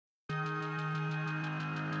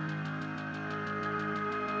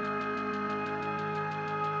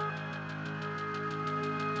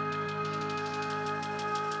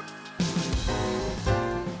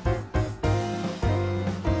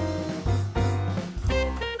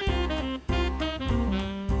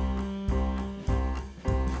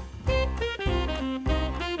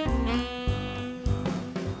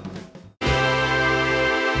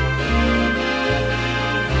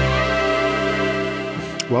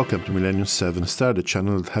Welcome to Millennium 7 Star, the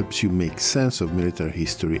channel that helps you make sense of military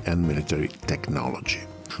history and military technology.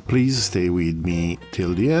 Please stay with me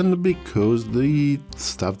till the end because the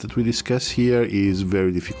stuff that we discuss here is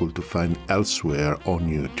very difficult to find elsewhere on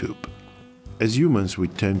YouTube. As humans, we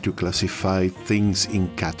tend to classify things in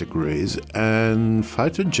categories, and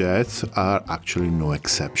fighter jets are actually no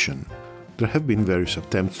exception. There have been various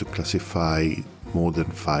attempts to classify modern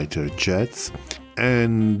fighter jets,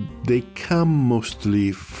 and they come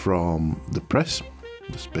mostly from the press,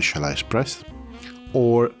 the specialized press,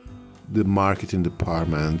 or the marketing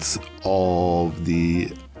departments of the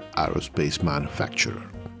aerospace manufacturer.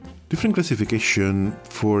 Different classification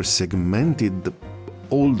for segmented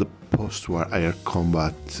all the post-war air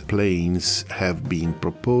combat planes have been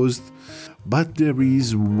proposed, but there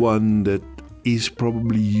is one that is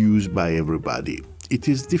probably used by everybody. It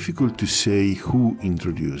is difficult to say who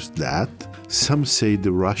introduced that. Some say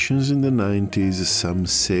the Russians in the 90s, some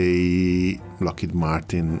say Lockheed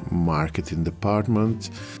Martin marketing department,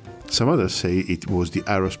 some others say it was the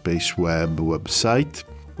Aerospace Web website.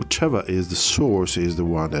 Whichever is the source is the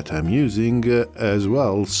one that I'm using as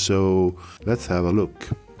well, so let's have a look.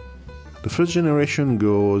 The first generation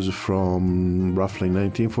goes from roughly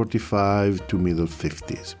 1945 to middle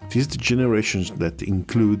 50s. It is the generations that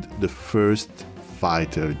include the first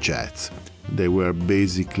fighter jets. They were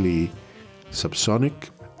basically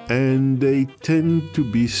subsonic, and they tend to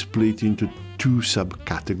be split into two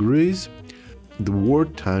subcategories: the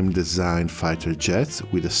wartime design fighter jets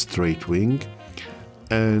with a straight wing,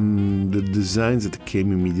 and the designs that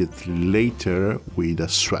came immediately later with a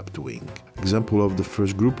swept wing. Examples of the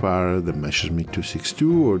first group are the Messerschmitt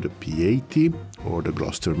 262 or the P-80 or the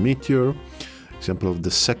Gloucester Meteor. Examples of the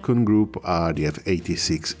second group are the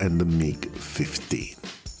F-86 and the MiG-15.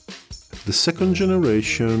 The second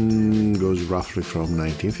generation goes roughly from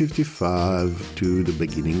 1955 to the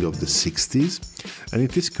beginning of the 60s, and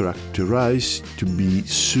it is characterized to be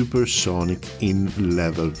supersonic in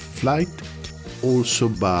level flight, also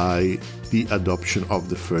by the adoption of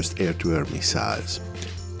the first air-to-air missiles.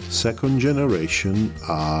 Second generation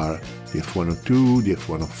are the F-102, the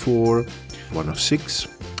F-104, 106,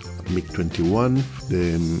 MiG-21,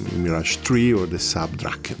 the Mirage 3 or the Saab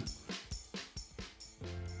Draken.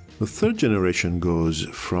 The third generation goes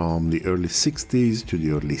from the early 60s to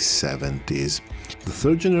the early 70s. The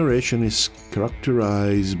third generation is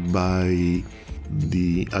characterized by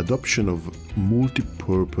the adoption of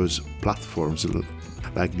multi-purpose platforms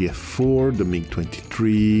like the F-4, the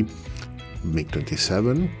MiG-23,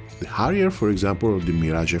 MiG-27, the Harrier, for example, or the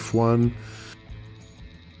Mirage F-1.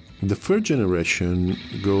 The third generation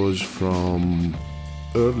goes from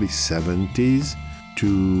early 70s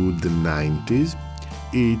to the 90s.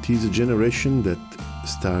 It is a generation that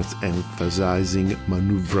starts emphasizing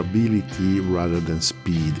maneuverability rather than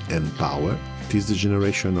speed and power. It is the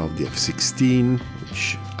generation of the F-16,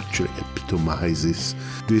 which actually epitomizes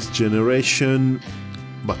this generation,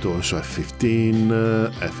 but also F-15,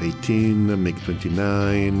 F-18,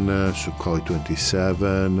 MiG-29, Sukhoi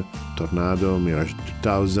 27, Tornado, Mirage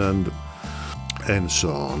 2000, and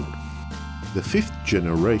so on. The fifth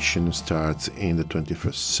generation starts in the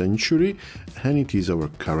 21st century, and it is our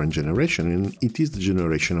current generation, and it is the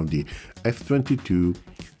generation of the F-22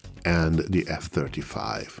 and the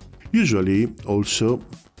F-35. Usually, also,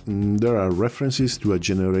 there are references to a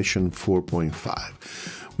generation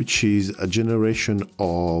 4.5, which is a generation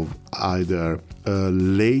of either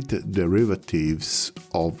late derivatives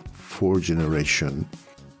of fourth generation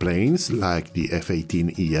planes like the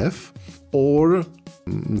F-18EF, or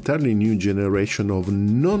entirely new generation of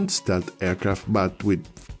non-stealth aircraft but with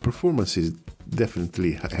performances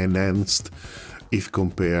definitely enhanced if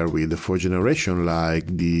compared with the fourth generation, like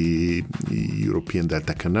the European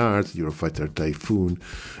Delta Canard, Eurofighter Typhoon,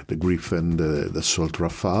 the Griffin, the Assault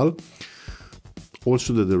Rafale.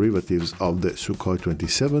 Also the derivatives of the Sukhoi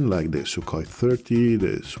 27, like the Sukhoi 30,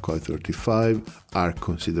 the Sukhoi 35, are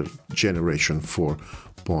considered generation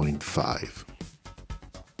 4.5.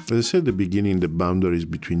 As I said at the beginning, the boundaries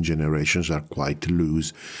between generations are quite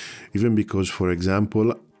loose, even because, for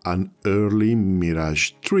example, an early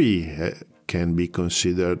Mirage 3 can be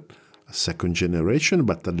considered a second generation,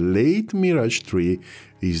 but a late Mirage 3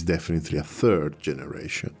 is definitely a third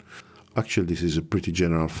generation. Actually, this is a pretty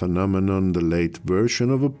general phenomenon. The late version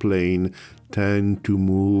of a plane tend to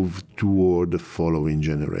move toward the following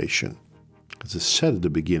generation. As I said at the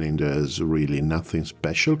beginning, there's really nothing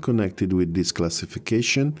special connected with this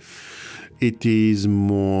classification. It is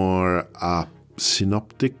more a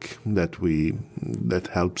synoptic that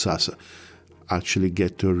helps us actually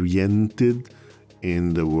get oriented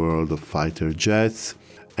in the world of fighter jets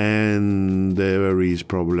and there is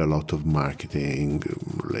probably a lot of marketing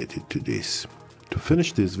related to this. To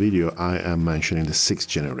finish this video, I am mentioning the 6th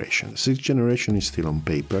generation. The 6th generation is still on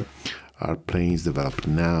paper, are planes developed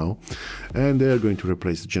now, and they are going to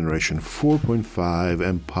replace the generation 4.5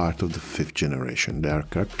 and part of the 5th generation. They are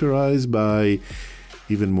characterized by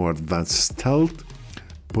even more advanced stealth,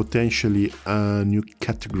 potentially new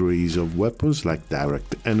categories of weapons like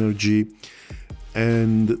direct energy,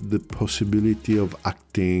 and the possibility of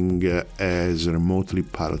acting as remotely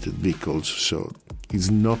piloted vehicles. So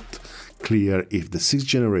it's not clear if the 6th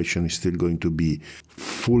generation is still going to be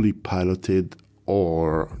fully piloted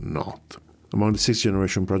or not. Among the 6th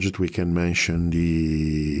generation project, we can mention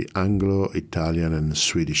the Anglo-Italian and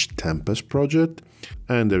Swedish Tempest project,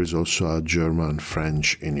 and there is also a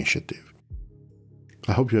German-French initiative.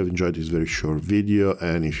 I hope you have enjoyed this very short video,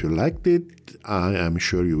 and if you liked it, I am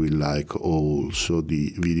sure you will like also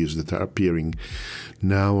the videos that are appearing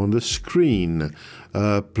now on the screen.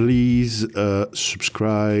 Please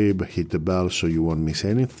subscribe, hit the bell so you won't miss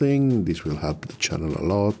anything. This will help the channel a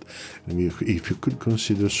lot. And if you could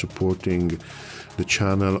consider supporting the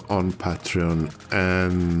channel on Patreon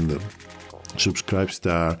and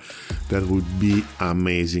Subscribestar, that would be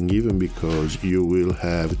amazing, even because you will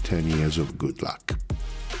have 10 years of good luck.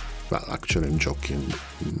 Well, actually, I'm joking.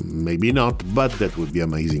 Maybe not, but that would be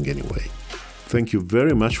amazing anyway. Thank you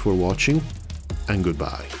very much for watching, and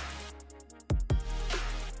goodbye.